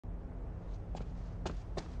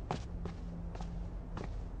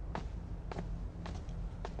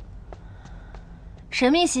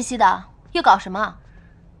神秘兮兮的，又搞什么？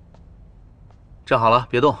站好了，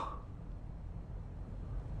别动。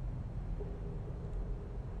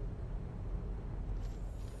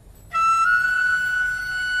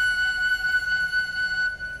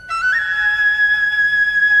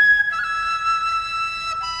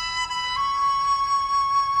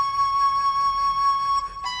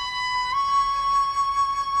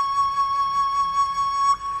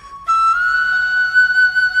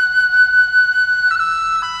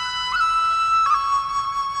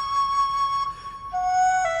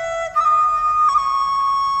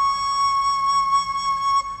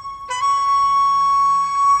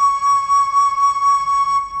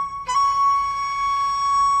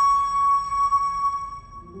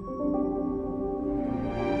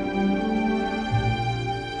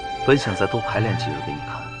本想再多排练几日给你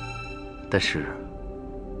看，但是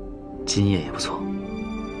今夜也不错。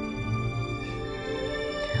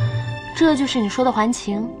这就是你说的还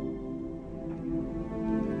情？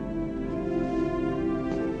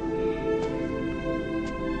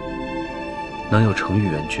能有成玉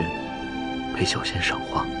援军陪小仙赏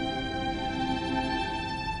花，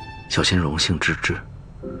小仙荣幸之至。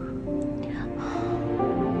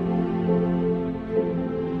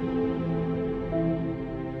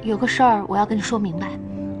有个事儿我要跟你说明白。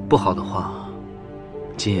不好的话，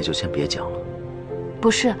今夜就先别讲了。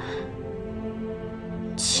不是，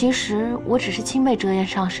其实我只是轻被折颜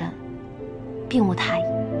上身，并无他意。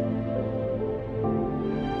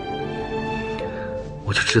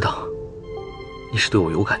我就知道，你是对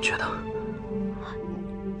我有感觉的。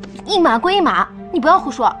一码归一码，你不要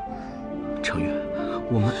胡说。成玉，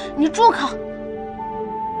我们……你住口！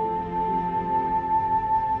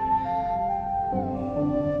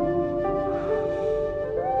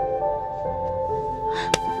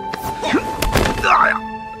哎呀！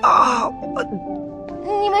啊！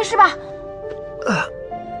你没事吧？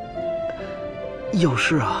有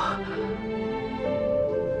事啊。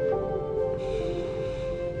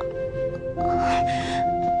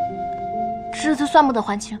这次算不得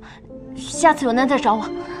还情，下次有难再找我。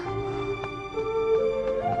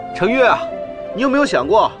成玉，你有没有想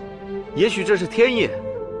过，也许这是天意，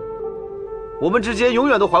我们之间永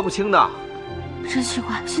远都还不清的。真奇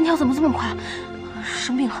怪，心跳怎么这么快？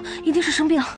生病了，一定是生病了。